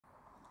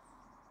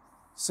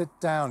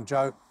Sit down,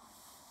 Joe.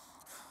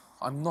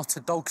 I'm not a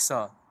dog,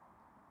 sir.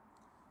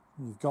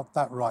 You've got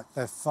that right.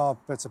 They're far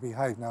better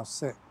behaved. Now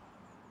sit.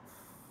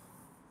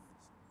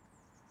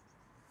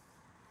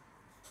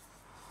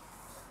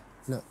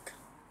 Look,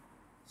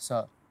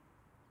 sir,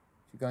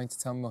 if you're going to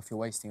tell me off, you're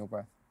wasting your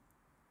breath.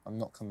 I'm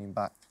not coming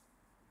back.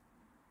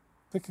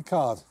 Pick a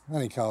card,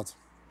 any card.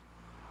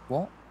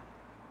 What?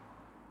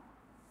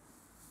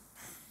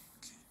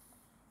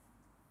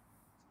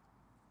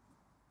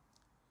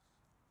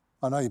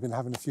 I know you've been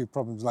having a few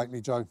problems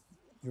lately, Joe.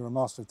 You're a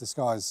master of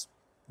disguise.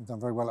 You've done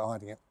very well at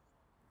hiding it.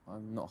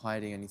 I'm not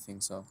hiding anything,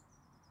 sir.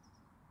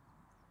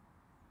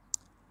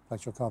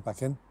 Place your card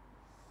back in.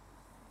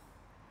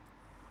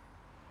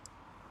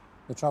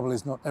 The trouble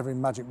is, not every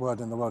magic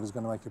word in the world is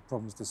going to make your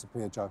problems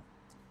disappear, Joe.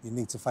 You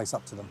need to face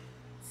up to them.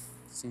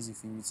 It's easy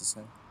for you to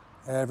say.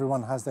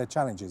 Everyone has their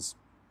challenges.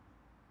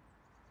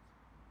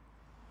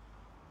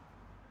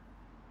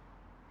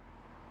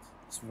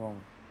 It's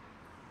wrong.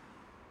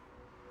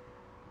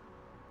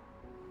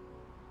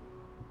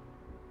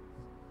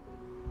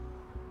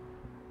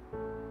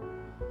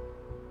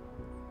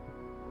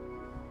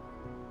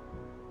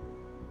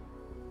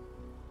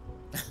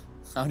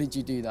 How did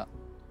you do that?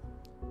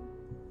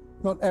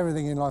 Not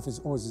everything in life is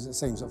always as it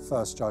seems at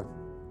first, Joe.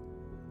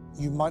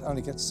 You might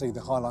only get to see the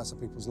highlights of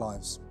people's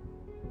lives,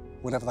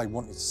 whatever they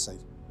want you to see.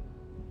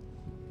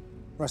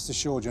 Rest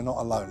assured, you're not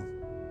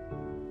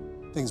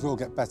alone. Things will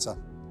get better.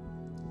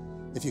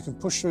 If you can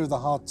push through the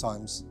hard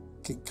times,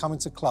 keep coming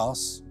to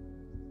class,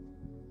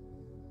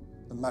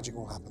 the magic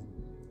will happen.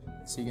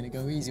 So you're going to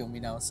go easy on me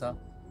now, sir?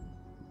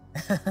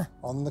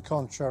 On the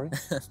contrary,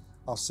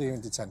 I'll see you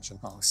in detention.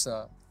 Oh,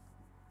 sir.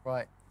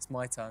 Right, it's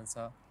my turn,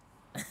 sir.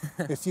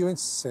 If you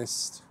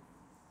insist.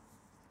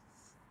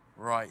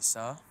 Right,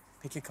 sir.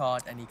 Pick a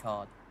card, any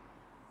card.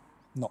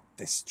 Not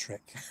this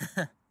trick.